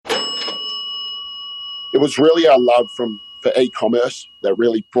It was really our love for e-commerce that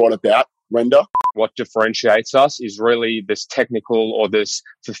really brought about Render. What differentiates us is really this technical or this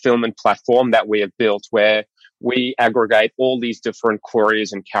fulfillment platform that we have built where we aggregate all these different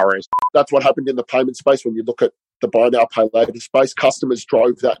couriers and carriers. That's what happened in the payment space. When you look at the buy now, pay later space, customers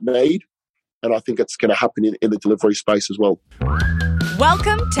drove that need. And I think it's going to happen in the delivery space as well.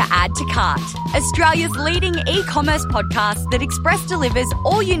 Welcome to Add to Cart, Australia's leading e-commerce podcast that express delivers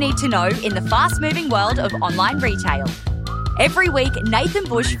all you need to know in the fast-moving world of online retail. Every week, Nathan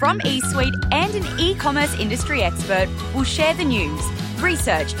Bush from eSuite and an e-commerce industry expert will share the news,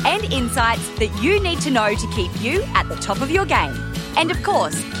 research and insights that you need to know to keep you at the top of your game. And of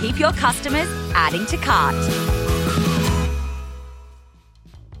course, keep your customers adding to cart.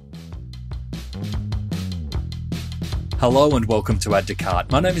 Hello and welcome to Add to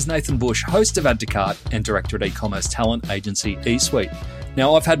Cart. My name is Nathan Bush, host of Add to Cart and director at e-commerce talent agency eSuite.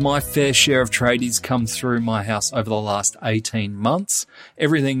 Now, I've had my fair share of tradies come through my house over the last 18 months,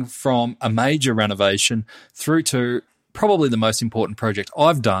 everything from a major renovation through to probably the most important project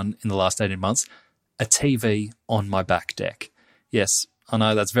I've done in the last 18 months, a TV on my back deck. Yes, I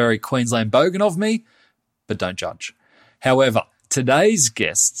know that's very Queensland bogan of me, but don't judge. However, today's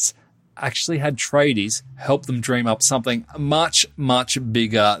guests actually had tradies help them dream up something much, much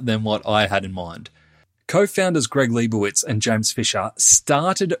bigger than what I had in mind. Co-founders Greg Leibowitz and James Fisher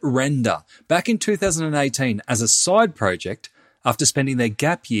started Render back in 2018 as a side project after spending their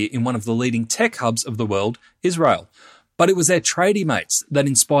gap year in one of the leading tech hubs of the world, Israel. But it was their tradie mates that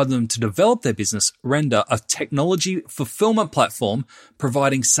inspired them to develop their business, Render, a technology fulfillment platform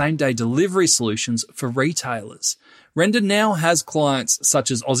providing same-day delivery solutions for retailers. Render now has clients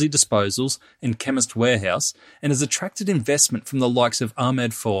such as Aussie Disposals and Chemist Warehouse and has attracted investment from the likes of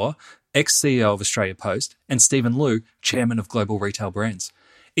Ahmed Four, ex-CEO of Australia Post, and Stephen Liu, chairman of Global Retail Brands.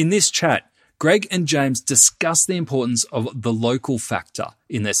 In this chat, Greg and James discuss the importance of the local factor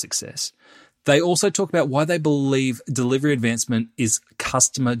in their success. They also talk about why they believe delivery advancement is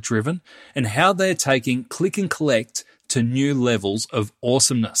customer-driven and how they're taking click and collect to new levels of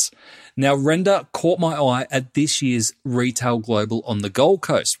awesomeness. Now, Render caught my eye at this year's Retail Global on the Gold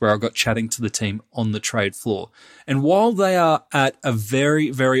Coast, where I got chatting to the team on the trade floor. And while they are at a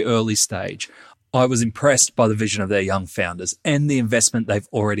very, very early stage, I was impressed by the vision of their young founders and the investment they've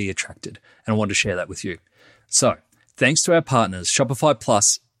already attracted. And I want to share that with you. So, thanks to our partners, Shopify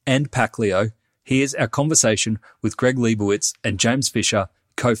Plus and Packleo, here's our conversation with Greg Leibowitz and James Fisher,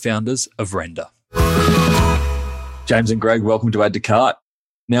 co-founders of Render. James and Greg, welcome to Add to Cart.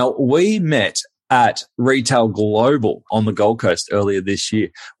 Now, we met at Retail Global on the Gold Coast earlier this year.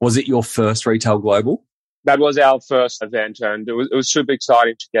 Was it your first Retail Global? That was our first event, and it was super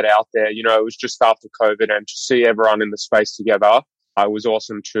exciting to get out there. You know, it was just after COVID, and to see everyone in the space together, it was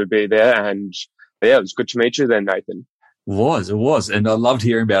awesome to be there. And yeah, it was good to meet you then, Nathan. It was. And I loved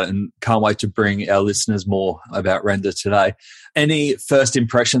hearing about it and can't wait to bring our listeners more about Render today. Any first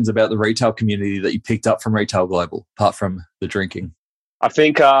impressions about the retail community that you picked up from Retail Global, apart from the drinking? I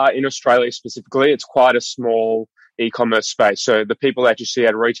think in Australia specifically, it's quite a small e-commerce space. So the people that you see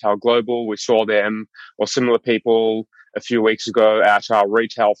at Retail Global, we saw them or similar people a few weeks ago at our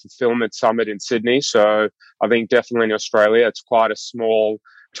Retail Fulfillment Summit in Sydney. So I think definitely in Australia, it's quite a small,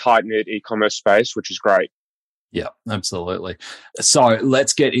 tight-knit e-commerce space, which is great. Yeah, absolutely. So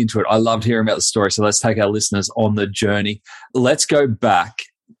let's get into it. I loved hearing about the story. So let's take our listeners on the journey. Let's go back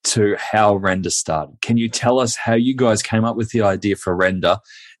to how Render started. Can you tell us how you guys came up with the idea for Render?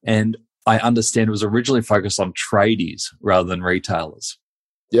 And I understand it was originally focused on tradies rather than retailers.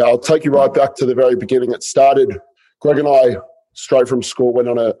 Yeah, I'll take you right back to the very beginning. It started, Greg and I, straight from school, went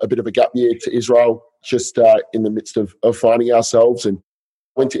on a bit of a gap year to Israel, just in the midst of finding ourselves, and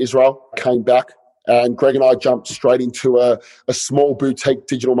went to Israel, came back. And Greg and I jumped straight into a small boutique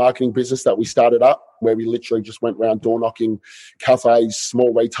digital marketing business that we started up, where we literally just went around door knocking cafes,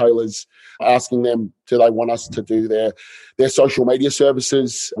 small retailers, asking them, do they want us to do their social media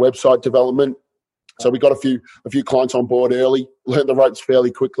services, website development. So we got a few clients on board early, learned the ropes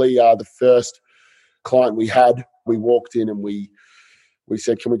fairly quickly. The first client we had, we walked in and we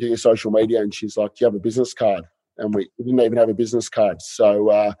said, can we do your social media? And she's like, do you have a business card? And we didn't even have a business card.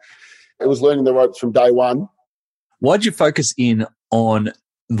 So it was learning the ropes from day one. Why'd you focus in on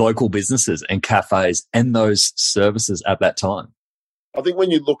local businesses and cafes and those services at that time? I think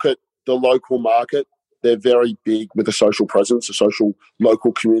when you look at the local market, they're very big with a social presence, a social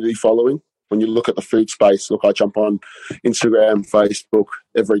local community following. When you look at the food space, look, I jump on Instagram, Facebook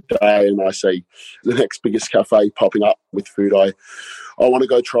every day and I see the next biggest cafe popping up with food I want to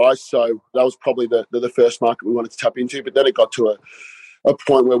go try. So that was probably the first market we wanted to tap into. But then it got to a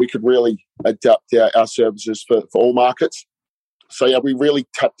point where we could really adapt our services for all markets. So yeah, we really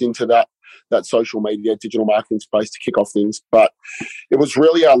tapped into that social media, digital marketing space to kick off things. But it was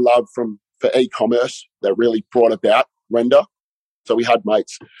really our love for e-commerce that really brought about Render. So we had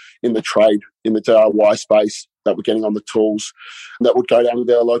mates in the trade, in the DIY space that were getting on the tools, and that would go down to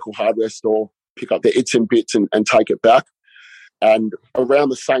their local hardware store, pick up their its and bits and take it back. And around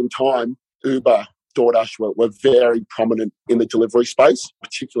the same time, Uber, DoorDash were very prominent in the delivery space,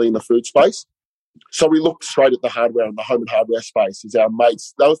 particularly in the food space. So we looked straight at the hardware and the home and hardware space as our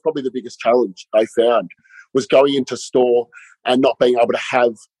mates. That was probably the biggest challenge they found, was going into store and not being able to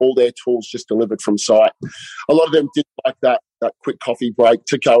have all their tools just delivered from site. A lot of them did like that quick coffee break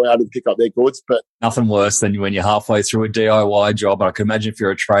to go out and pick up their goods. But nothing worse than when you're halfway through a DIY job. I can imagine if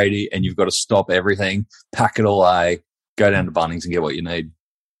you're a tradie and you've got to stop everything, pack it away, go down to Bunnings and get what you need.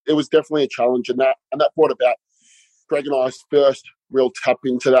 It was definitely a challenge, and that brought about Greg and I's first real tap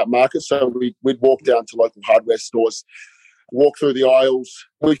into that market. So we'd walk down to local hardware stores, walk through the aisles.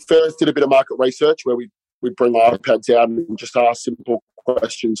 We first did a bit of market research where we'd bring iPads out and just ask simple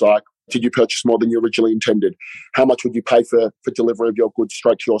questions like, did you purchase more than you originally intended? How much would you pay for delivery of your goods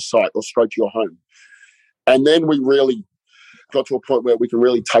straight to your site or straight to your home? And then we really got to a point where we can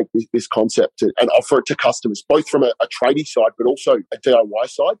really take this concept and offer it to customers, both from a tradie side, but also a DIY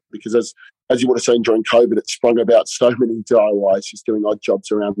side, because as you would have seen during COVID, it sprung about so many DIYs just doing odd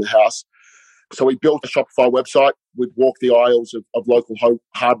jobs around the house. So we built a Shopify website. We'd walk the aisles of local home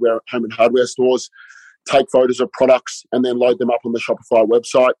and hardware stores, take photos of products, and then load them up on the Shopify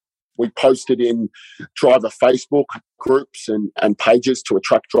website. We posted in driver Facebook groups and pages to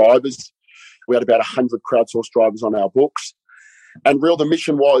attract drivers. We had about 100 crowdsourced drivers on our books. And the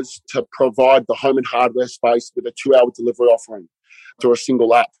mission was to provide the home and hardware space with a 2-hour delivery offering through a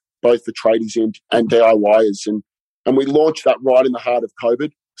single app, both for tradies and DIYers. And we launched that right in the heart of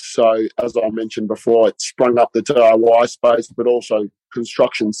COVID. So as I mentioned before, it sprung up the DIY space, but also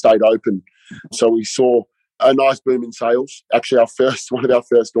construction stayed open. So we saw a nice boom in sales. Actually, one of our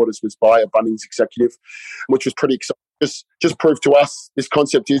first orders was by a Bunnings executive, which was pretty exciting. Just proved to us this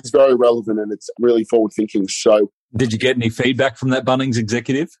concept is very relevant and it's really forward thinking. So, did you get any feedback from that Bunnings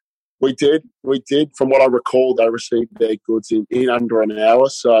executive? We did. From what I recall, they received their goods in under an hour.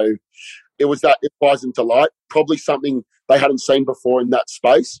 So it was that pleasant delight, probably something they hadn't seen before in that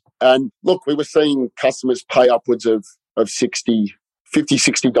space. And look, we were seeing customers pay upwards of $60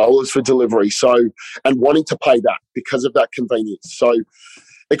 for delivery. So, and wanting to pay that because of that convenience. So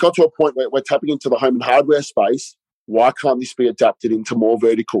it got to a point where we're tapping into the home and hardware space. Why can't this be adapted into more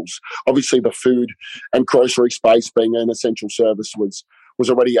verticals? Obviously, the food and grocery space being an essential service was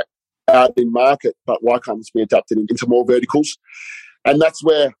already out in market, but why can't this be adapted into more verticals? And that's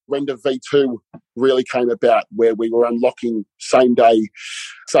where Render V2 really came about, where we were unlocking same-day,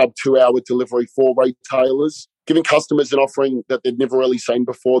 sub-2-hour delivery for retailers, giving customers an offering that they'd never really seen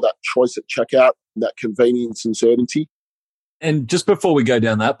before, that choice at checkout, that convenience and certainty. And just before we go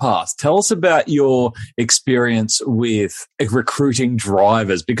down that path, tell us about your experience with recruiting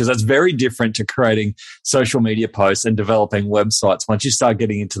drivers, because that's very different to creating social media posts and developing websites. Once you start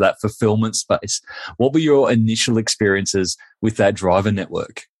getting into that fulfillment space, what were your initial experiences with that driver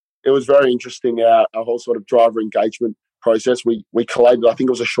network? It was very interesting, our whole sort of driver engagement process. We collated, I think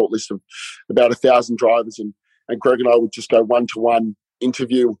it was a short list of about 1,000 drivers, and Greg and I would just go one-to-one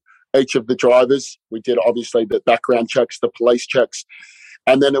interview each of the drivers. We did obviously the background checks, the police checks,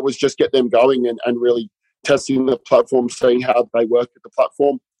 and then it was just get them going and really testing the platform, seeing how they work at the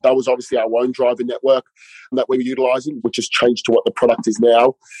platform. That was obviously our own driver network that we were utilising, which has changed to what the product is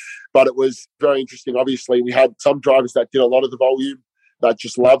now. But it was very interesting. Obviously, we had some drivers that did a lot of the volume, that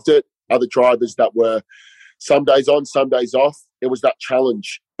just loved it. Other drivers that were some days on, some days off. It was that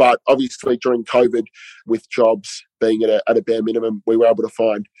challenge. But obviously during COVID, with jobs being at a bare minimum, we were able to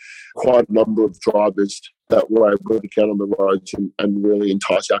find quite a number of drivers that were able to get on the roads and really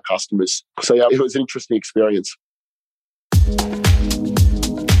entice our customers. So yeah, it was an interesting experience.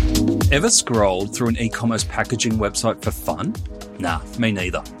 Ever scrolled through an e-commerce packaging website for fun? Nah, me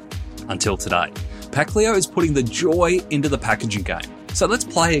neither. Until today. Packleo is putting the joy into the packaging game. So let's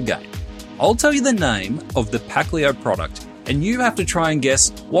play a game. I'll tell you the name of the Packleo product, and you have to try and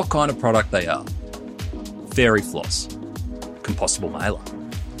guess what kind of product they are. Fairy floss, compostable mailer,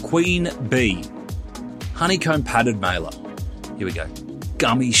 queen bee, honeycomb padded mailer. Here we go.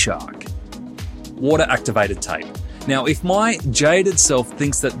 Gummy shark, water activated tape. Now, if my jaded self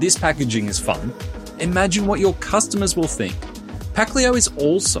thinks that this packaging is fun, imagine what your customers will think. Packleo is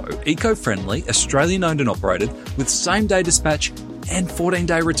also eco-friendly, Australian owned and operated, with same-day dispatch and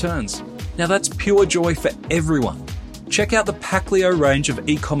 14-day returns. Now that's pure joy for everyone. Check out the Packleo range of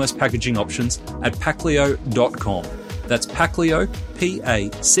e-commerce packaging options at packleo.com. That's Packleo,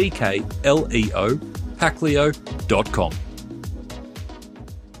 Packleo, Packleo.com.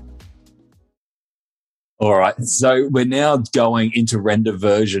 All right, so we're now going into Render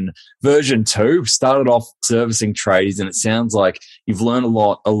version 2. Started off servicing tradies, and it sounds like you've learned a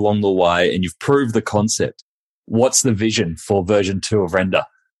lot along the way and you've proved the concept. What's the vision for version 2 of Render?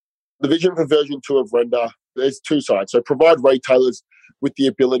 The vision for version 2 of Render, there's two sides. So provide retailers with the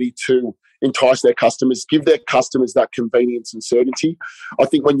ability to entice their customers, give their customers that convenience and certainty. I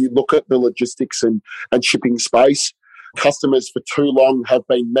think when you look at the logistics and shipping space, customers for too long have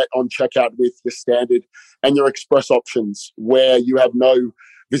been met on checkout with your standard and your express options, where you have no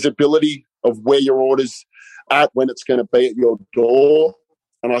visibility of where your order's at, when it's going to be at your door.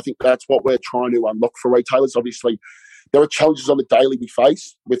 And I think that's what we're trying to unlock for retailers. Obviously, there are challenges on the daily we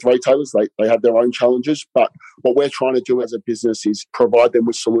face with retailers. They have their own challenges, but what we're trying to do as a business is provide them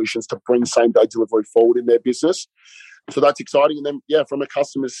with solutions to bring same-day delivery forward in their business. So that's exciting. And then, yeah, from a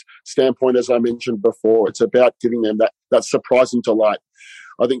customer's standpoint, as I mentioned before, it's about giving them that surprise and delight.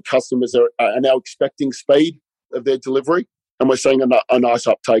 I think customers are now expecting speed of their delivery, and we're seeing a nice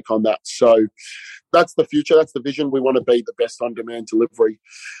uptake on that. So that's the future. That's the vision. We want to be the best on-demand delivery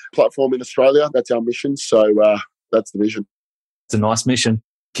platform in Australia. That's our mission. So that's the vision. It's a nice mission.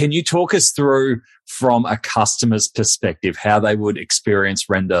 Can you talk us through, from a customer's perspective, how they would experience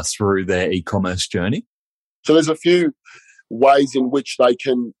Render through their e-commerce journey? So there's a few ways in which they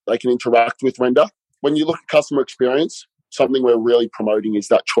can interact with Render. When you look at customer experience, something we're really promoting is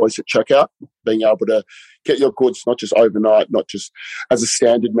that choice at checkout, being able to get your goods not just overnight, not just as a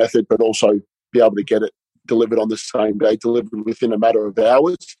standard method, but also be able to get it delivered on the same day, delivered within a matter of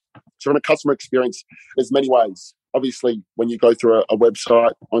hours. So from a customer experience, there's many ways. Obviously, when you go through a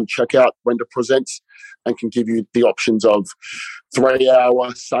website on checkout, Render presents and can give you the options of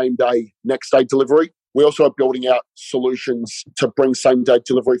 3-hour, same-day, next-day delivery. We also are building out solutions to bring same-day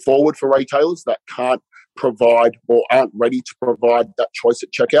delivery forward for retailers that can't provide or aren't ready to provide that choice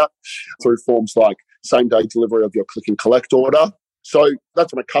at checkout through forms like same-day delivery of your click and collect order. So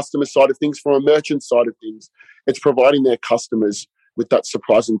that's on a customer side of things. From a merchant side of things, it's providing their customers with that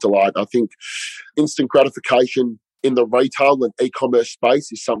surprise and delight. I think instant gratification in the retail and e-commerce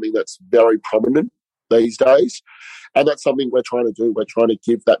space is something that's very prominent these days. And that's something we're trying to do. We're trying to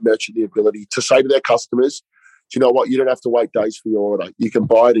give that merchant the ability to say to their customers, do you know what? You don't have to wait days for your order. You can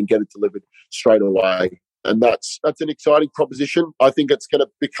buy it and get it delivered straight away. And that's an exciting proposition. I think it's going to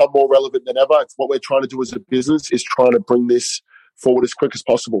become more relevant than ever. It's what we're trying to do as a business, is trying to bring this forward as quick as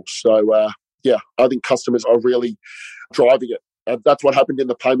possible. So, I think customers are really driving it. And that's what happened in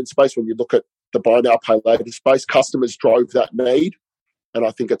the payment space. When you look at the buy now, pay later space, customers drove that need. And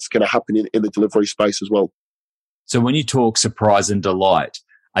I think it's going to happen in the delivery space as well. So when you talk surprise and delight,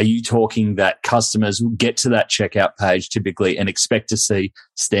 are you talking that customers will get to that checkout page typically and expect to see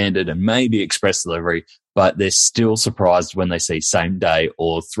standard and maybe express delivery, but they're still surprised when they see same day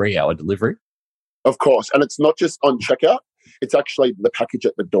or 3-hour delivery? Of course. And it's not just on checkout. It's actually the package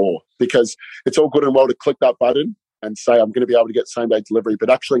at the door, because it's all good and well to click that button and say, I'm going to be able to get same day delivery,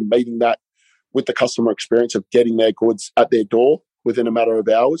 but actually meeting that with the customer experience of getting their goods at their door within a matter of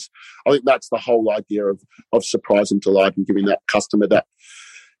hours. I think that's the whole idea of surprise and delight, and giving that customer that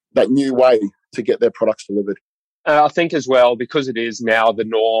new way to get their products delivered. I think as well, because it is now the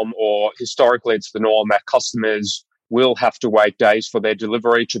norm, or historically it's the norm, that customers will have to wait days for their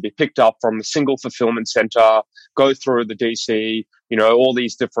delivery to be picked up from a single fulfillment center, go through the DC, all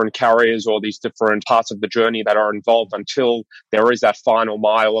these different carriers, all these different parts of the journey that are involved until there is that final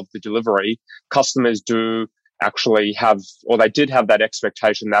mile of the delivery. Customers do actually have, or they did have, that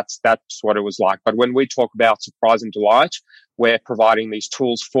expectation. That's what it was like. But when we talk about surprise and delight, we're providing these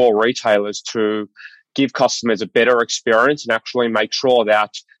tools for retailers to give customers a better experience and actually make sure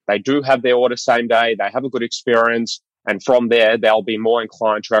that they do have their order same day, they have a good experience, and from there, they'll be more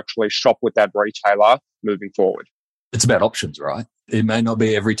inclined to actually shop with that retailer moving forward. It's about options, right? It may not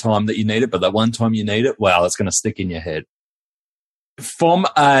be every time that you need it, but that one time you need it, wow, it's going to stick in your head. From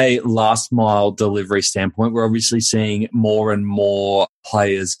a last mile delivery standpoint, we're obviously seeing more and more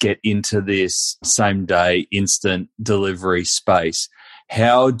players get into this same day instant delivery space.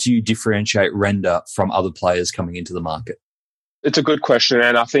 How do you differentiate Render from other players coming into the market? It's a good question.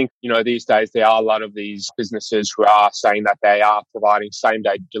 And I think, these days there are a lot of these businesses who are saying that they are providing same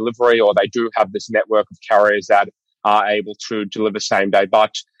day delivery, or they do have this network of carriers that are able to deliver same day.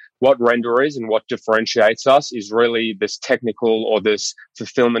 But what Render is and what differentiates us is really this technical, or this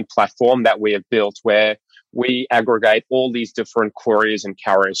fulfillment platform that we have built, where we aggregate all these different couriers and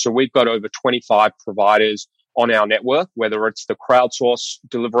carriers. So we've got over 25 providers on our network, whether it's the crowdsourced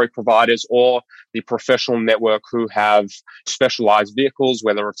delivery providers or the professional network who have specialized vehicles,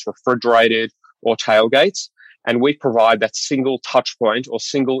 whether it's refrigerated or tailgates. And we provide that single touch point or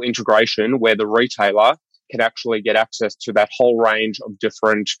single integration where the retailer can actually get access to that whole range of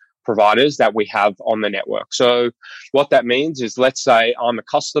different providers that we have on the network. So what that means is, let's say I'm a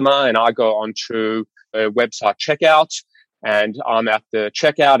customer and I go onto a website checkout and I'm at the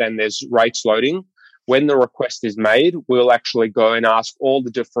checkout and there's rates loading. When the request is made, we'll actually go and ask all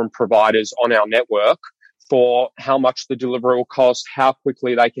the different providers on our network for how much the delivery will cost, how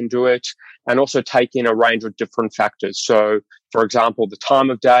quickly they can do it, and also take in a range of different factors. So, for example, the time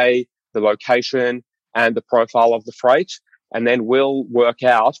of day, the location, and the profile of the freight. And then we'll work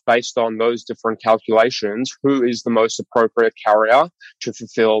out, based on those different calculations, who is the most appropriate carrier to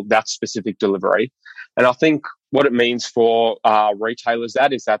fulfill that specific delivery. And I think what it means for retailers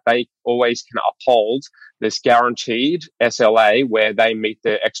is that they always can uphold this guaranteed SLA where they meet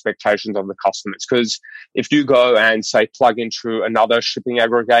the expectations of the customers. Because if you go and, say, plug into another shipping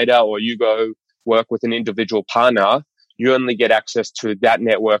aggregator, or you go work with an individual partner, you only get access to that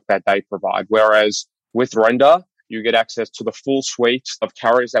network that they provide. Whereas with Render, you get access to the full suite of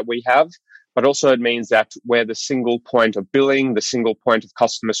carriers that we have. But also it means that we're the single point of billing, the single point of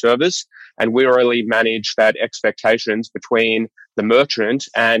customer service, and we really manage that expectations between the merchant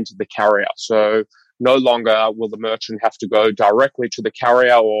and the carrier. So no longer will the merchant have to go directly to the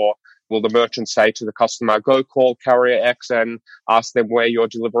carrier, or will the merchant say to the customer, go call carrier X and ask them where your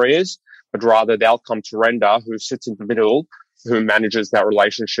delivery is, but rather they'll come to Render, who sits in the middle, who manages that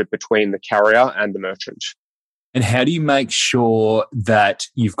relationship between the carrier and the merchant. And how do you make sure that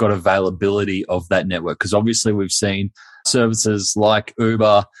you've got availability of that network? Because obviously we've seen services like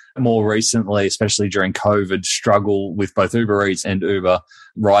Uber more recently, especially during COVID, struggle with both Uber Eats and Uber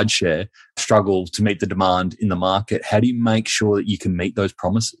rideshare, struggle to meet the demand in the market. How do you make sure that you can meet those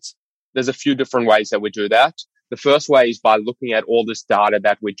promises? There's a few different ways that we do that. The first way is by looking at all this data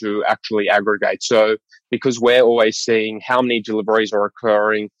that we do actually aggregate. So because we're always seeing how many deliveries are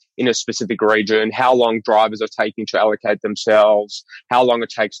occurring in a specific region, how long drivers are taking to allocate themselves, how long it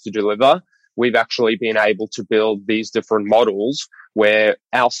takes to deliver, we've actually been able to build these different models where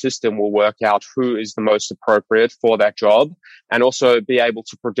our system will work out who is the most appropriate for that job, and also be able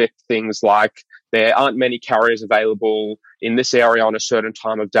to predict things like there aren't many carriers available in this area on a certain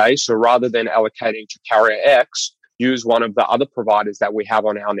time of day. So rather than allocating to carrier X, use one of the other providers that we have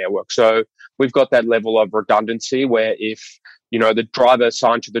on our network. So we've got that level of redundancy where if the driver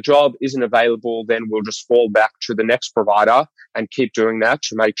assigned to the job isn't available, then we'll just fall back to the next provider and keep doing that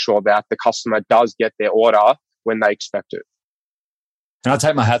to make sure that the customer does get their order when they expect it. And I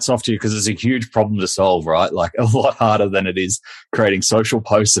take my hats off to you, because it's a huge problem to solve, right? Like, a lot harder than it is creating social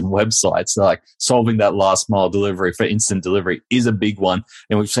posts and websites. Like, solving that last mile delivery for instant delivery is a big one.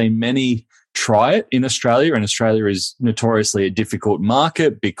 And we've seen many try it in Australia, and Australia is notoriously a difficult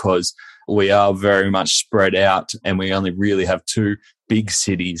market because we are very much spread out and we only really have two big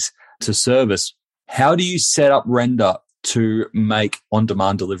cities to service. How do you set up Render to make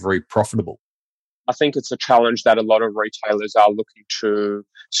on-demand delivery profitable? I think it's a challenge that a lot of retailers are looking to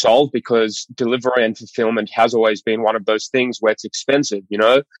solve, because delivery and fulfillment has always been one of those things where it's expensive.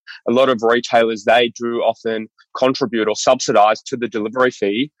 A lot of retailers, they do often contribute or subsidize to the delivery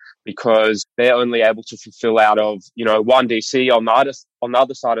fee because they're only able to fulfill out of, one DC on the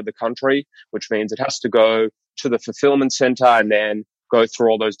other side of the country, which means it has to go to the fulfillment center and then go through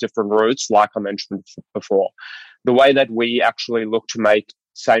all those different routes, like I mentioned before. The way that we actually look to make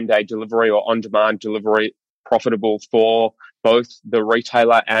same-day delivery or on-demand delivery profitable for both the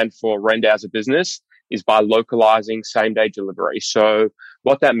retailer and for Render as a business is by localizing same-day delivery. So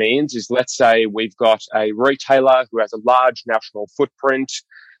what that means is, let's say we've got a retailer who has a large national footprint.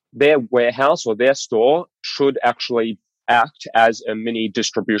 Their warehouse or their store should actually act as a mini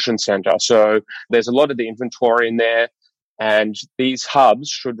distribution center. So there's a lot of the inventory in there, and these hubs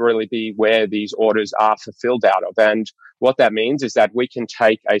should really be where these orders are fulfilled out of. And what that means is that we can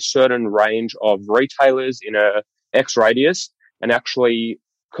take a certain range of retailers in a X radius and actually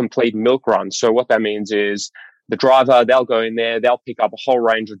complete milk runs. So what that means is the driver, they'll go in there, they'll pick up a whole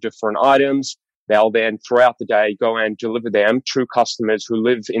range of different items. They'll then, throughout the day, go and deliver them to customers who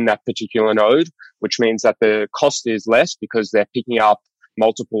live in that particular node, which means that the cost is less because they're picking up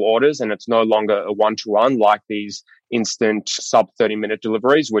multiple orders and it's no longer a one-to-one like these instant sub 30-minute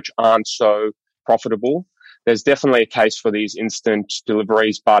deliveries, which aren't so profitable. There's definitely a case for these instant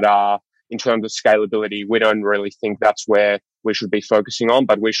deliveries, but in terms of scalability, we don't really think that's where we should be focusing on,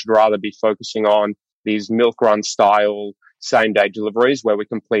 but we should rather be focusing on these milk run style same-day deliveries where we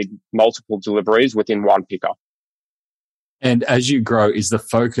complete multiple deliveries within one pickup. And as you grow, is the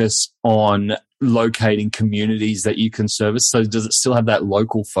focus on locating communities that you can service? So does it still have that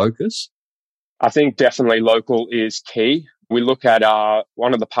local focus? I think definitely local is key. We look at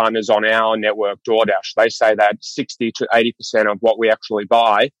one of the partners on our network, DoorDash. They say that 60 to 80% of what we actually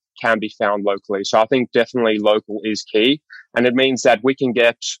buy can be found locally. So I think definitely local is key. And it means that we can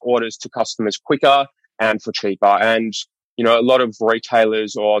get orders to customers quicker and for cheaper. And, you know, a lot of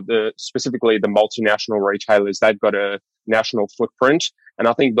retailers, or specifically the multinational retailers, they've got a national footprint. And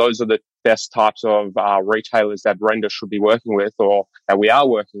I think those are the best types of retailers that Render should be working with, or that we are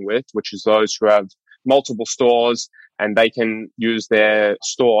working with, which is those who have multiple stores and they can use their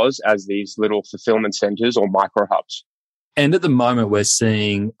stores as these little fulfillment centers or micro hubs. And at the moment, we're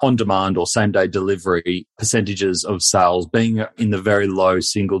seeing on-demand or same-day delivery percentages of sales being in the very low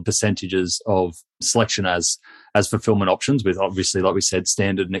single percentages of selection as fulfillment options, with obviously, like we said,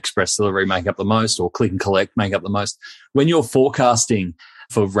 standard and express delivery make up the most, or click and collect make up the most. When you're forecasting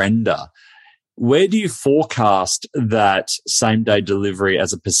for Render, where do you forecast that same-day delivery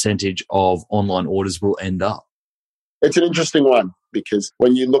as a percentage of online orders will end up? It's an interesting one, because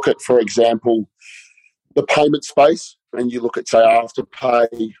when you look at, for example, the payment space, and you look at, say,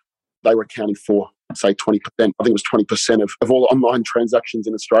 Afterpay, they were accounting for, say, 20%. I think it was 20% of all online transactions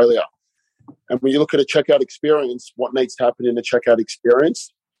in Australia. And when you look at a checkout experience, what needs to happen in a checkout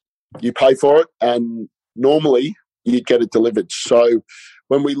experience? You pay for it, and normally you'd get it delivered. So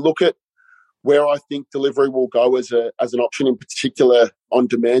when we look at where I think delivery will go as an option, in particular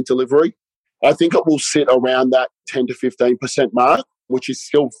on-demand delivery, I think it will sit around that 10 to 15% mark, which is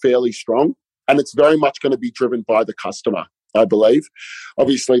still fairly strong. And it's very much going to be driven by the customer, I believe.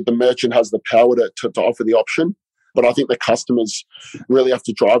 Obviously, the merchant has the power to offer the option, but I think the customers really have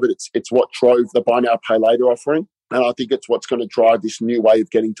to drive it. It's what drove the buy now, pay later offering. And I think it's what's going to drive this new way of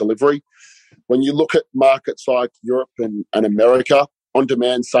getting delivery. When you look at markets like Europe and America,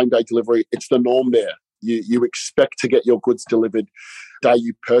 on-demand, same-day delivery, it's the norm there. You expect to get your goods delivered the day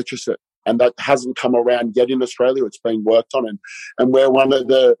you purchase it. And that hasn't come around yet in Australia. It's being worked on. And we're one of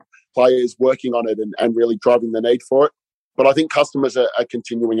the players working on it and really driving the need for it. But I think customers are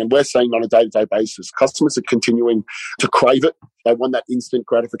continuing, and we're saying on a day-to-day basis, customers are continuing to crave it. They want that instant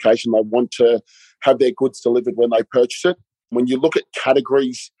gratification. They want to have their goods delivered when they purchase it. When you look at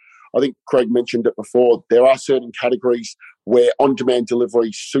categories, I think Craig mentioned it before, there are certain categories where on-demand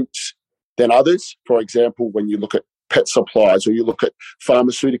delivery suits than others. For example, when you look at pet supplies, or you look at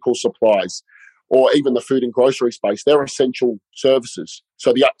pharmaceutical supplies, or even the food and grocery space, they're essential services.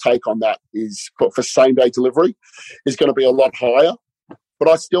 So the uptake on that is for same-day delivery is going to be a lot higher. But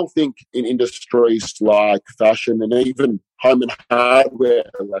I still think in industries like fashion and even home and hardware,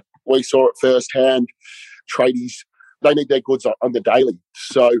 like we saw it firsthand, tradies, they need their goods on the daily.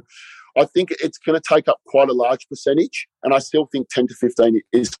 So I think it's going to take up quite a large percentage, and I still think 10 to 15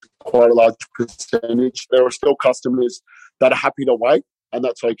 is quite a large percentage. There are still customers that are happy to wait, and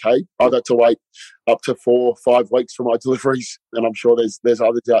that's okay. I've had to wait up to 4 or 5 weeks for my deliveries, and I'm sure there's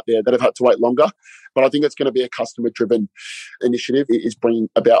others out there that have had to wait longer. But I think it's going to be a customer-driven initiative. It is bringing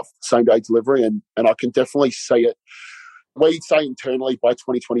about same-day delivery, and I can definitely see it. We say internally by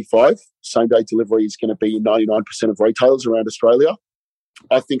 2025, same-day delivery is going to be in 99% of retailers around Australia.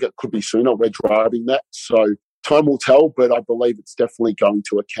 I think it could be sooner. We're driving that. So time will tell, but I believe it's definitely going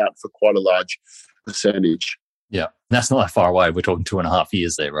to account for quite a large percentage. Yeah, that's not that far away. We're talking 2.5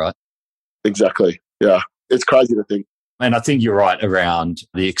 years there, right? Exactly. Yeah, it's crazy to think. And I think you're right around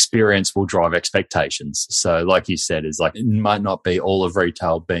the experience will drive expectations. So like you said, it's like it might not be all of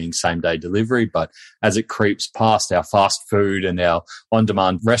retail being same-day delivery, but as it creeps past our fast food and our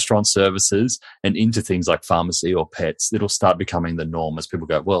on-demand restaurant services and into things like pharmacy or pets, it'll start becoming the norm as people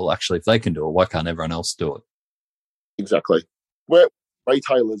go, well, actually, if they can do it, why can't everyone else do it? Exactly. We're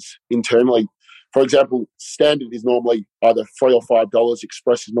retailers internally. For example, standard is normally either $3 or $5.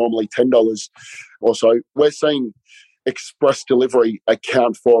 Express is normally $10 or so. We're seeing express delivery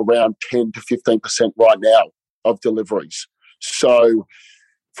account for around 10 to 15% right now of deliveries. So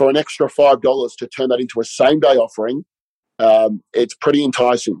for an extra $5 to turn that into a same-day offering, it's pretty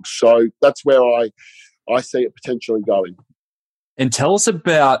enticing. So that's where I see it potentially going. And tell us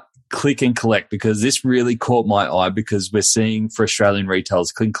about click and collect, because this really caught my eye, because we're seeing for Australian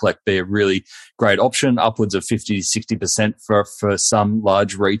retailers, click and collect be a really great option, upwards of 50 to 60% for some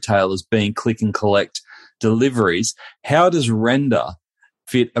large retailers being click and collect deliveries. How does Render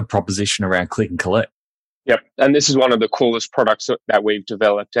fit a proposition around click and collect? Yep. And this is one of the coolest products that we've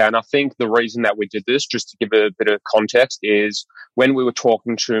developed. And I think the reason that we did this, just to give a bit of context, is when we were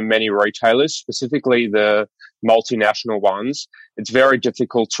talking to many retailers, specifically the multinational ones, it's very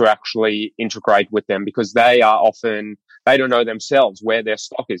difficult to actually integrate with them because they don't know themselves where their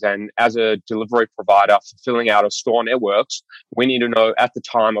stock is. And as a delivery provider fulfilling out of store networks, we need to know at the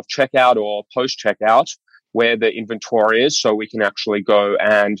time of checkout or post checkout where the inventory is so we can actually go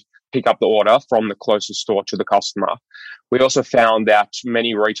and pick up the order from the closest store to the customer. We also found that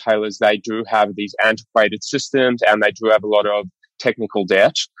many retailers, they do have these antiquated systems and they do have a lot of technical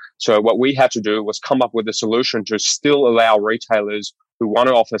debt. So what we had to do was come up with a solution to still allow retailers who want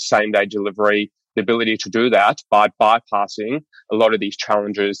to offer same-day delivery the ability to do that by bypassing a lot of these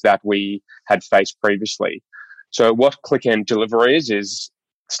challenges that we had faced previously. So what Click and Deliver is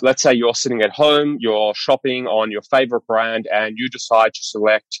let's say you're sitting at home, you're shopping on your favorite brand, and you decide to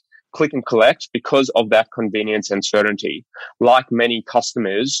select Click and Collect because of that convenience and certainty. Like many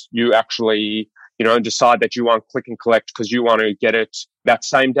customers, you actually, decide that you want Click and Collect because you want to get it that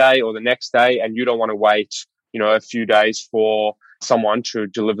same day or the next day, and you don't want to wait, a few days for someone to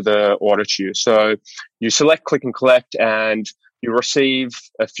deliver the order to you. So you select Click and Collect and you receive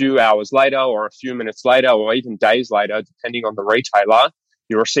a few hours later or a few minutes later or even days later, depending on the retailer,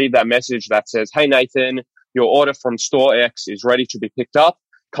 you receive that message that says, "Hey, Nathan, your order from store X is ready to be picked up.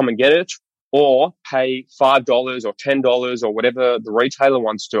 Come and get it," or pay $5 or $10 or whatever the retailer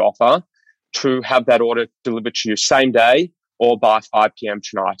wants to offer to have that order delivered to you same day or by 5 p.m.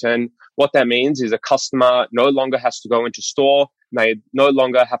 tonight. And what that means is a customer no longer has to go into store. They no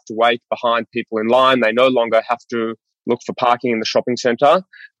longer have to wait behind people in line. They no longer have to look for parking in the shopping center,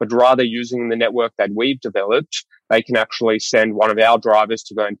 but rather using the network that we've developed, they can actually send one of our drivers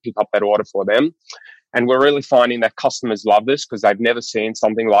to go and pick up that order for them. And we're really finding that customers love this because they've never seen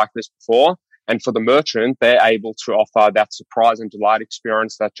something like this before. And for the merchant, they're able to offer that surprise and delight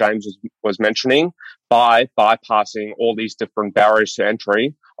experience that James was mentioning by bypassing all these different barriers to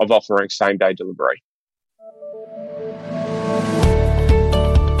entry of offering same-day delivery.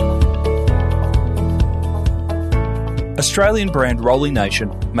 Australian brand Rolling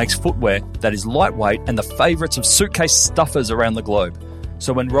Nation makes footwear that is lightweight and the favourites of suitcase stuffers around the globe.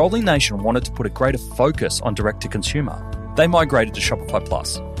 So when Rolling Nation wanted to put a greater focus on direct-to-consumer, they migrated to Shopify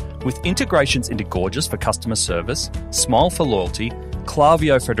Plus. With integrations into Gorgeous for customer service, Smile for loyalty,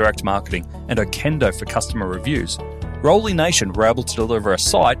 Klaviyo for direct marketing, and Okendo for customer reviews, Rolling Nation were able to deliver a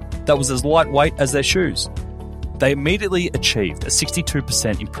site that was as lightweight as their shoes. They immediately achieved a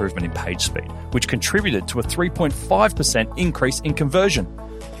 62% improvement in page speed, which contributed to a 3.5% increase in conversion.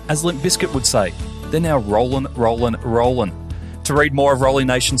 As Limp Bizkit would say, they're now rollin'. To read more of Rolling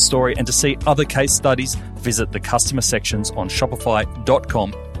Nation's story and to see other case studies, visit the customer sections on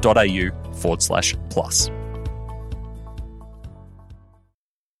shopify.com.au/plus.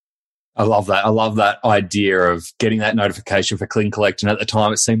 I love that. I love that idea of getting that notification for Click and Collect. And at the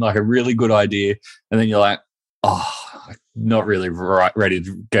time, it seemed like a really good idea. And then you're like, not really ready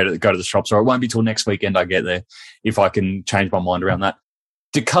to go to the shop. So it won't be till next weekend I get there if I can change my mind around that.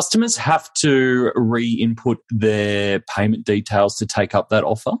 Do customers have to re-input their payment details to take up that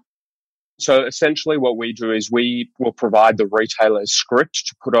offer? So essentially what we do is we will provide the retailer's script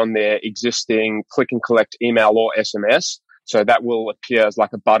to put on their existing Click and Collect email or SMS. So that will appear as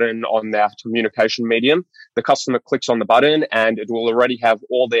like a button on that communication medium. The customer clicks on the button and it will already have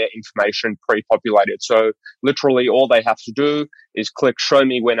all their information pre-populated. So literally all they have to do is click show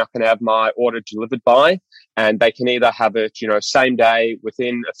me when I can have my order delivered by, and they can either have it, same day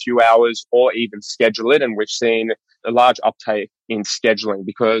within a few hours or even schedule it. And we've seen a large uptake in scheduling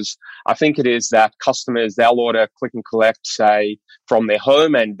because I think it is that customers, they'll order Click and Collect, say, from their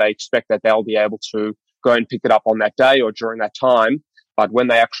home, and they expect that they'll be able to go and pick it up on that day or during that time. But when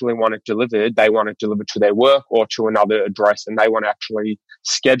they actually want it delivered, they want it delivered to their work or to another address, and they want to actually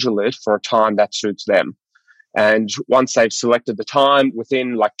schedule it for a time that suits them. And once they've selected the time,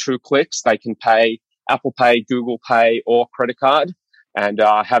 within like 2 clicks, they can pay Apple Pay, Google Pay, or credit card and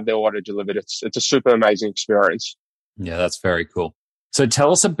have their order delivered. It's a super amazing experience. Yeah, that's very cool. So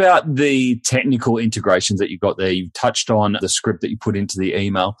tell us about the technical integrations that you got there. You touched on the script that you put into the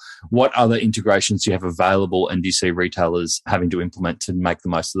email. What other integrations do you have available, and do you see retailers having to implement to make the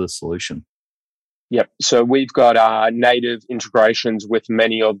most of the solution? Yep. So we've got native integrations with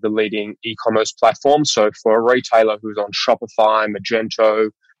many of the leading e-commerce platforms. So for a retailer who's on Shopify,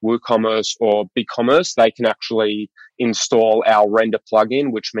 Magento, WooCommerce, or BigCommerce, they can actually install our render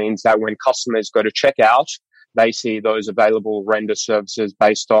plugin, which means that when customers go to checkout, they see those available render services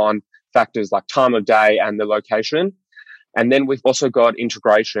based on factors like time of day and the location. And then we've also got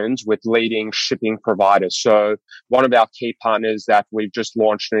integrations with leading shipping providers. So one of our key partners that we've just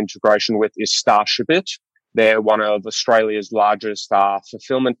launched an integration with is StarShipIt. They're one of Australia's largest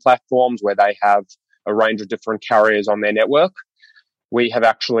fulfillment platforms where they have a range of different carriers on their network. We have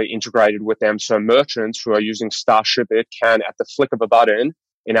actually integrated with them so merchants who are using StarShipIt can, at the flick of a button,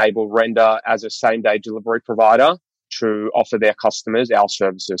 enable Render as a same-day delivery provider to offer their customers our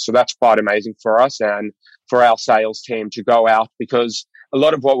services. So that's quite amazing for us and for our sales team to go out, because a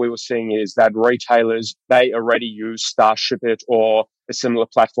lot of what we were seeing is that retailers, they already use StarShipIt or a similar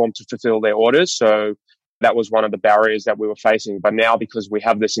platform to fulfill their orders. So that was one of the barriers that we were facing. But now, because we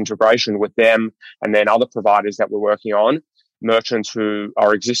have this integration with them and then other providers that we're working on, merchants who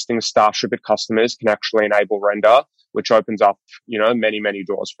are existing StarShipIt customers can actually enable Render, which opens up, many, many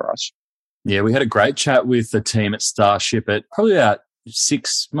doors for us. Yeah, we had a great chat with the team at StarShipIt probably about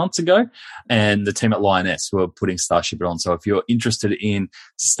 6 months ago, and the team at Lioness who are putting StarShipIt on. So if you're interested in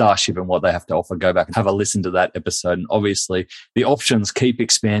Starship and what they have to offer, go back and have a listen to that episode. And obviously, the options keep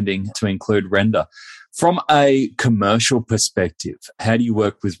expanding to include Render. From a commercial perspective, how do you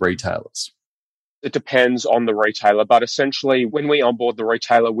work with retailers? It depends on the retailer, but essentially when we onboard the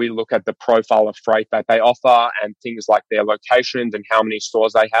retailer, we look at the profile of freight that they offer and things like their locations and how many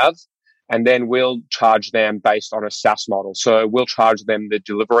stores they have. And then we'll charge them based on a SaaS model. So we'll charge them the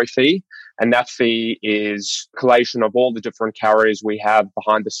delivery fee, and that fee is a collation of all the different carriers we have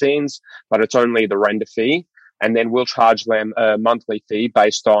behind the scenes, but it's only the Render fee. And then we'll charge them a monthly fee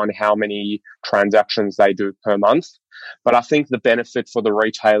based on how many transactions they do per month. But I think the benefit for the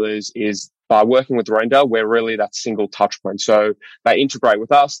retailers is by working with Render, we're really that single touch point. So they integrate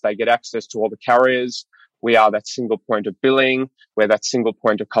with us, they get access to all the carriers. We are that single point of billing. We're that single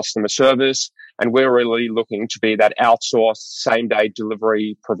point of customer service. And we're really looking to be that outsourced same-day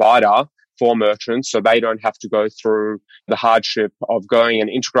delivery provider for merchants, so they don't have to go through the hardship of going and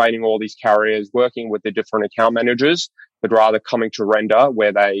integrating all these carriers, working with the different account managers, but rather coming to Render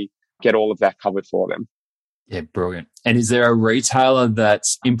where they get all of that covered for them. Yeah, brilliant. And is there a retailer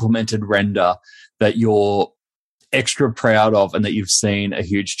that's implemented Render that you're extra proud of and that you've seen a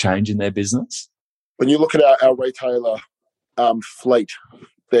huge change in their business? When you look at our retailer fleet,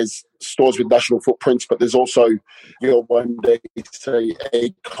 there's stores with national footprints, but there's also your one day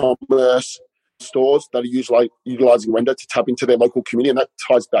e-commerce stores that are utilizing Render to tap into their local community, and that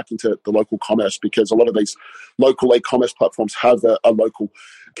ties back into the local commerce, because a lot of these local e-commerce platforms have a local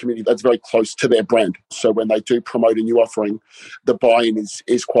community that's very close to their brand. So when they do promote a new offering, the buy-in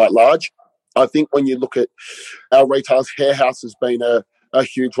is quite large. I think when you look at our retailers, Hair House has been a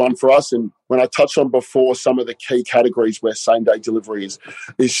huge one for us. And when I touched on before some of the key categories where same-day delivery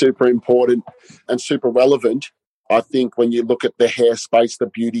is super important and super relevant, I think when you look at the hair space, the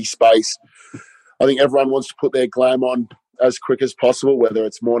beauty space, I think everyone wants to put their glam on as quick as possible, whether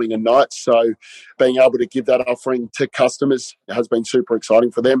it's morning and night. So being able to give that offering to customers has been super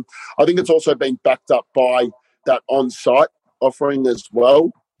exciting for them. I think it's also been backed up by that on-site offering as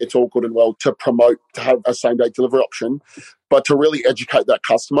well. It's all good and well to promote, to have a same-day delivery option, but to really educate that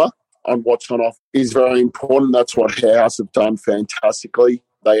customer on what's on offer is very important. That's what Hair House have done fantastically.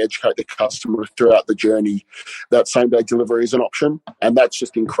 They educate the customer throughout the journey that same-day delivery is an option, and that's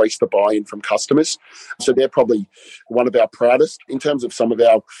just increased the buy-in from customers. So they're probably one of our proudest. In terms of some of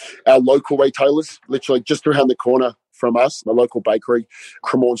our local retailers, literally just around the corner from us, the local bakery,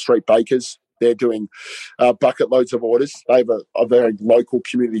 Cremorne Street Bakers, they're doing bucket loads of orders. They have a very local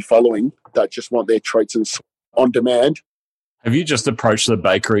community following that just want their treats and on demand. Have you just approached the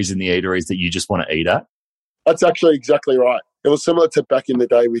bakeries and the eateries that you just want to eat at? That's actually exactly right. It was similar to back in the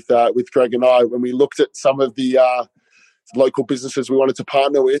day with Greg and I, when we looked at some of the local businesses we wanted to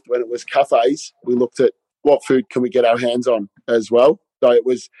partner with. When it was cafes, we looked at what food can we get our hands on as well. So it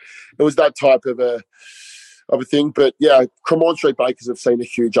was that type of a thing. But yeah, Cremorne Street Bakers have seen a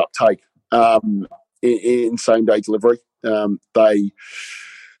huge uptake in same-day delivery.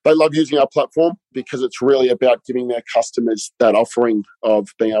 They love using our platform because it's really about giving their customers that offering of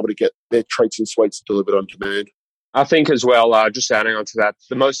being able to get their treats and sweets delivered on demand. I think as well, just adding on to that,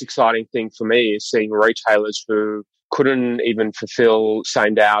 the most exciting thing for me is seeing retailers who couldn't even fulfill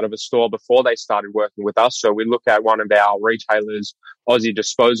same day out of a store before they started working with us. So we look at one of our retailers, Aussie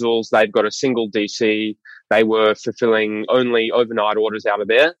Disposals. They've got a single DC. They were fulfilling only overnight orders out of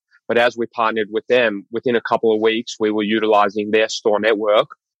there. But as we partnered with them, within a couple of weeks, we were utilizing their store network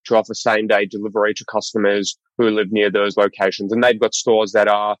to offer same-day delivery to customers who live near those locations. And they've got stores that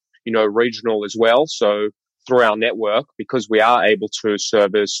are, regional as well. So through our network, because we are able to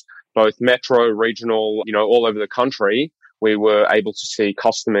service both metro, regional, all over the country, we were able to see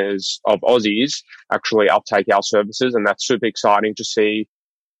customers of Aussies actually uptake our services, and that's super exciting to see.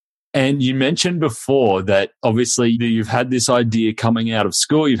 And you mentioned before that obviously you've had this idea coming out of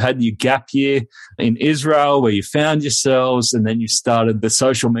school. You've had your gap year in Israel where you found yourselves, and then you started the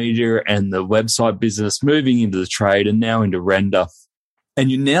social media and the website business, moving into the trade and now into Render.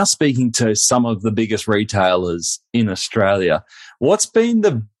 And you're now speaking to some of the biggest retailers in Australia. What's been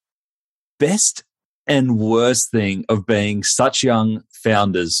the best and worst thing of being such young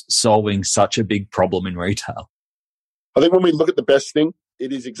founders solving such a big problem in retail? I think when we look at the best thing,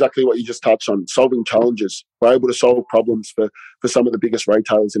 it is exactly what you just touched on, solving challenges. We're able to solve problems for some of the biggest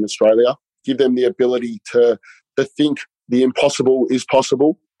retailers in Australia, give them the ability to think the impossible is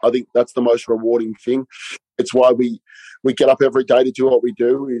possible. I think that's the most rewarding thing. It's why we get up every day to do what we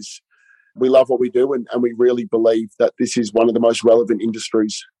do. Is we love what we do, and we really believe that this is one of the most relevant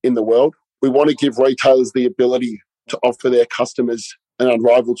industries in the world. We want to give retailers the ability to offer their customers an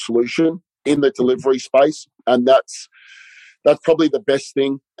unrivaled solution in the delivery space, and that's probably the best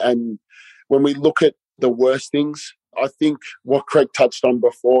thing. And when we look at the worst things, I think what Craig touched on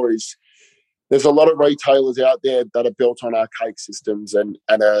before is there's a lot of retailers out there that are built on archaic systems and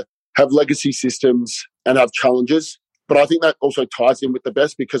have legacy systems and have challenges. But I think that also ties in with the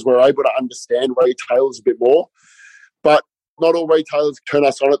best because we're able to understand retailers a bit more. But not all retailers turn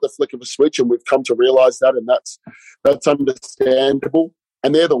us on at the flick of a switch, and we've come to realise that, and that's understandable.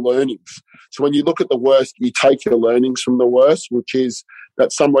 And they're the learnings. So when you look at the worst, you take your learnings from the worst, which is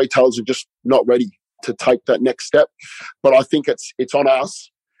that some retailers are just not ready to take that next step. But I think it's on us,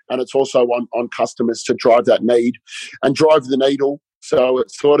 and it's also on customers to drive that need and drive the needle. So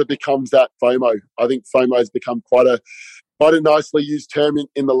it sort of becomes that FOMO. I think FOMO has become quite a nicely used term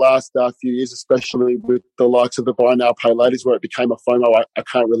in the last few years, especially with the likes of the buy now, pay laters, where it became a FOMO. I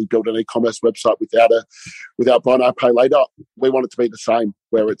can't really build an e-commerce website without buy now, pay later. We want it to be the same,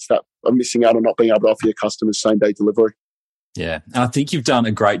 where it's that I'm missing out on not being able to offer your customers same-day delivery. Yeah, I think you've done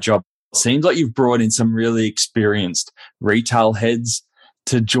a great job. It seems like you've brought in some really experienced retail heads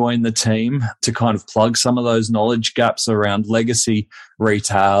to join the team to kind of plug some of those knowledge gaps around legacy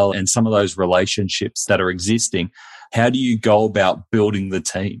retail and some of those relationships that are existing. How do you go about building the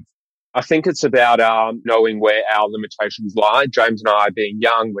team? I think it's about knowing where our limitations lie. James and I, being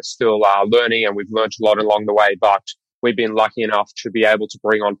young, we're still learning, and we've learned a lot along the way, but we've been lucky enough to be able to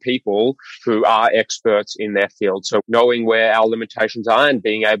bring on people who are experts in their field. So knowing where our limitations are and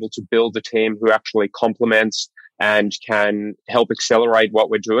being able to build a team who actually complements and can help accelerate what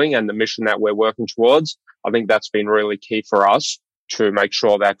we're doing and the mission that we're working towards, I think that's been really key for us to make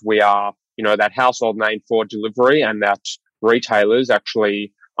sure that we are, that household name for delivery, and that retailers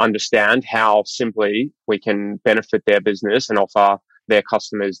actually understand how simply we can benefit their business and offer their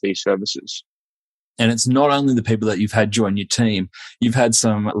customers these services. And it's not only the people that you've had join your team, you've had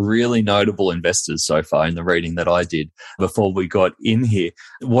some really notable investors so far in the reading that I did before we got in here.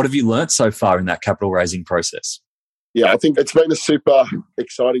 What have you learnt so far in that capital raising process? Yeah, I think it's been a super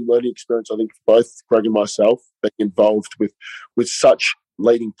exciting learning experience, I think, for both Greg and myself, being involved with such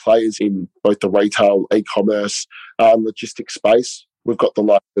leading players in both the retail, e-commerce, logistics space. We've got the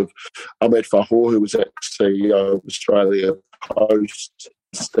likes of Ahmed Fahour, who was ex-CEO of Australia Post,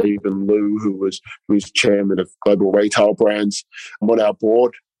 Stephen Liu, who's chairman of Global Retail Brands, on our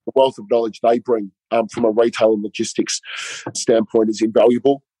board. The wealth of knowledge they bring from a retail and logistics standpoint is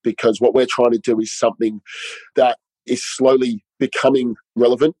invaluable, because what we're trying to do is something that is slowly becoming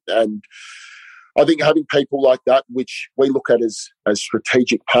relevant. And I think having people like that, which we look at as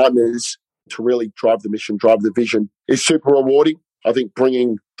strategic partners to really drive the mission, drive the vision, is super rewarding. I think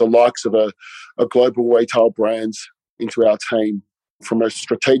bringing the likes of a Global Retail Brands into our team from a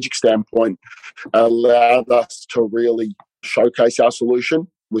strategic standpoint allowed us to really showcase our solution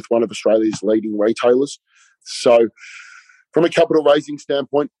with one of Australia's leading retailers. So from a capital raising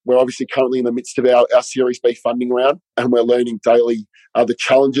standpoint, we're obviously currently in the midst of our Series B funding round, and we're learning daily the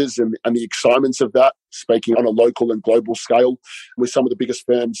challenges and the excitements of that, speaking on a local and global scale with some of the biggest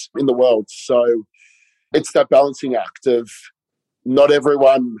firms in the world. So it's that balancing act of not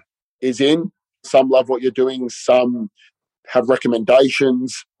everyone is in. Some love what you're doing, some have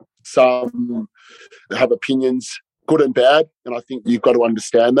recommendations, some have opinions, good and bad. And I think you've got to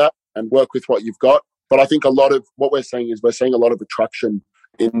understand that and work with what you've got. But I think a lot of what we're seeing is we're seeing a lot of attraction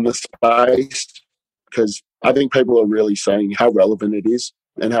in the space, because I think people are really saying how relevant it is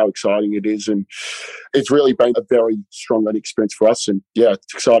and how exciting it is. And it's really been a very strong learning experience for us. And yeah,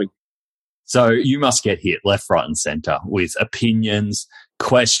 it's exciting. So you must get hit left, right and centre with opinions,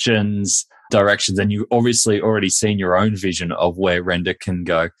 questions, directions, and you've obviously already seen your own vision of where Render can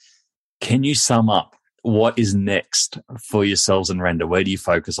go. Can you sum up what is next for yourselves and Render? Where do you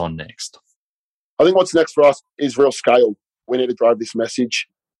focus on next? I think what's next for us is real scale. We need to drive this message.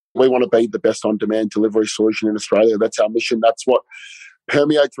 We want to be the best on-demand delivery solution in Australia. That's our mission. That's what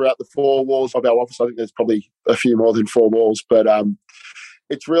permeates throughout the four walls of our office. I think there's probably a few more than four walls, but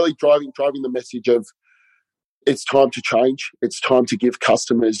it's really driving the message of it's time to change. It's time to give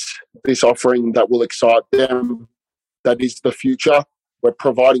customers this offering that will excite them. That is the future. We're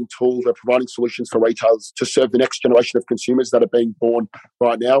providing tools, we're providing solutions for retailers to serve the next generation of consumers that are being born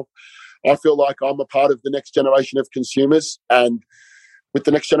right now. I feel like I'm a part of the next generation of consumers, and with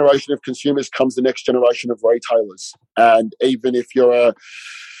the next generation of consumers comes the next generation of retailers. And even if you're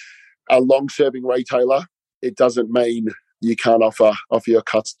a long-serving retailer, it doesn't mean you can't offer your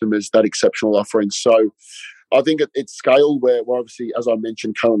customers that exceptional offering. So I think it's scale. We're obviously, as I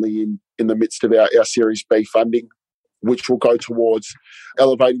mentioned, currently in the midst of our Series B funding, which will go towards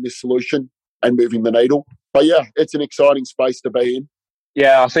elevating this solution and moving the needle. But yeah, it's an exciting space to be in.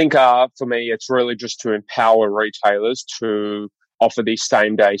 Yeah, I think for me, it's really just to empower retailers to offer these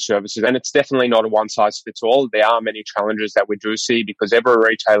same-day services. And it's definitely not a one-size-fits-all. There are many challenges that we do see because every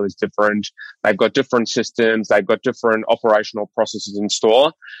retailer is different. They've got different systems. They've got different operational processes in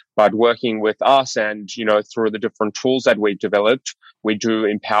store. But working with us and, through the different tools that we've developed, we do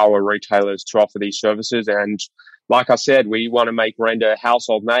empower retailers to offer these services. And like I said, we want to make Render a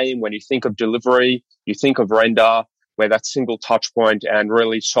household name. When you think of delivery, you think of Render. We're that single touch point and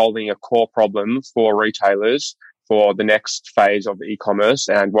really solving a core problem for retailers for the next phase of e-commerce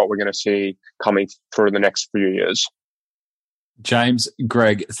and what we're going to see coming through the next few years. James,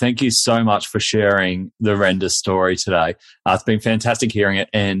 Greg, thank you so much for sharing the Render story today. It's been fantastic hearing it,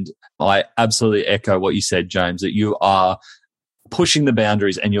 and I absolutely echo what you said, James, that you are pushing the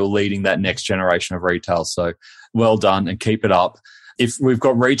boundaries and you're leading that next generation of retail. So well done and keep it up. If we've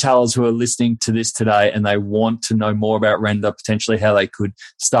got retailers who are listening to this today and they want to know more about Render, potentially how they could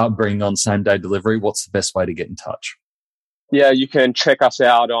start bringing on same-day delivery, what's the best way to get in touch? Yeah, you can check us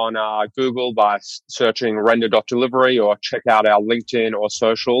out on Google by searching render.delivery or check out our LinkedIn or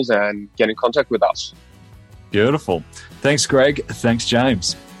socials and get in contact with us. Beautiful. Thanks, Greg. Thanks,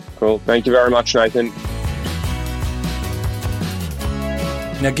 James. Cool. Thank you very much, Nathan.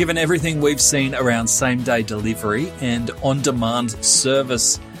 Now, given everything we've seen around same-day delivery and on-demand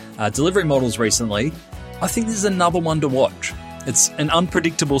service delivery models recently, I think this is another one to watch. It's an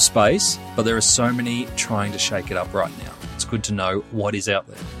unpredictable space, but there are so many trying to shake it up right now. It's good to know what is out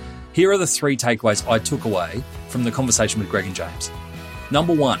there. Here are the 3 takeaways I took away from the conversation with Greg and James.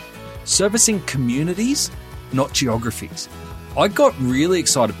 Number 1, servicing communities, not geographies. I got really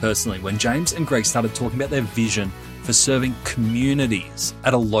excited personally when James and Greg started talking about their vision for serving communities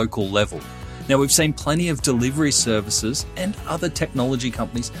at a local level. Now, we've seen plenty of delivery services and other technology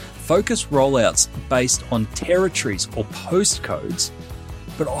companies focus rollouts based on territories or postcodes,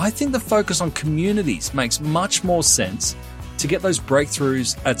 but I think the focus on communities makes much more sense to get those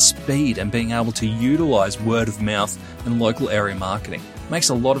breakthroughs at speed and being able to utilize word of mouth and local area marketing. Makes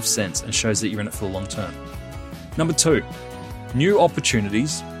a lot of sense and shows that you're in it for the long term. Number 2, new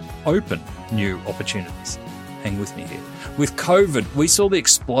opportunities open new opportunities. Hang with me here. With COVID, we saw the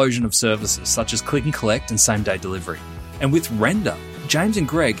explosion of services such as click and collect and same-day delivery. And with Render, James and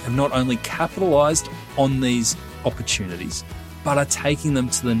Greg have not only capitalized on these opportunities, but are taking them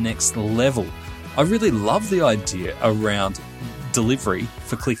to the next level. I really love the idea around delivery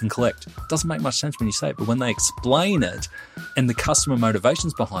for click and collect. It doesn't make much sense when you say it, but when they explain it and the customer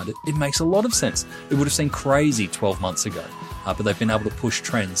motivations behind it, it makes a lot of sense. It would have seemed crazy 12 months ago, but they've been able to push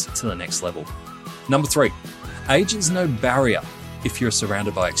trends to the next level. Number 3, age is no barrier if you're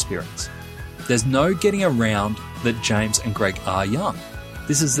surrounded by experience. There's no getting around that James and Greg are young.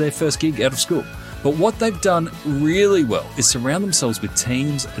 This is their first gig out of school. But what they've done really well is surround themselves with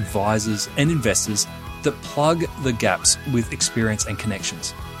teams, advisors, and investors that plug the gaps with experience and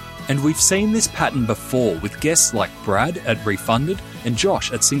connections. And we've seen this pattern before with guests like Brad at Refunded and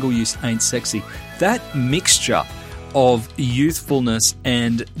Josh at Single Use Ain't Sexy. That mixture of youthfulness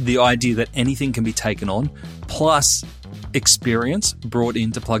and the idea that anything can be taken on, plus experience brought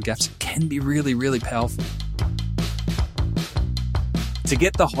in to plug gaps, can be really, really powerful. To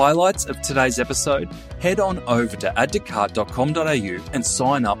get the highlights of today's episode, head on over to addtocart.com.au and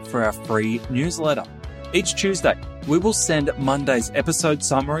sign up for our free newsletter. Each Tuesday, we will send Monday's episode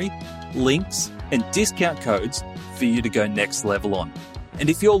summary, links, and discount codes for you to go next level on. And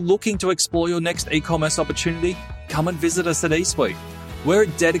if you're looking to explore your next e-commerce opportunity, come and visit us at eSuite. We're a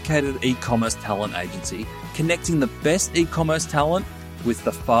dedicated e-commerce talent agency connecting the best e-commerce talent with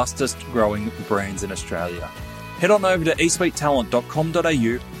the fastest growing brands in Australia. Head on over to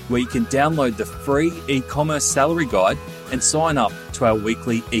eSuiteTalent.com.au where you can download the free e-commerce salary guide and sign up to our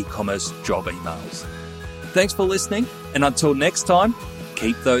weekly e-commerce job emails. Thanks for listening, and until next time,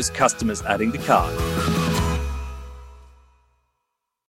 keep those customers adding to cart.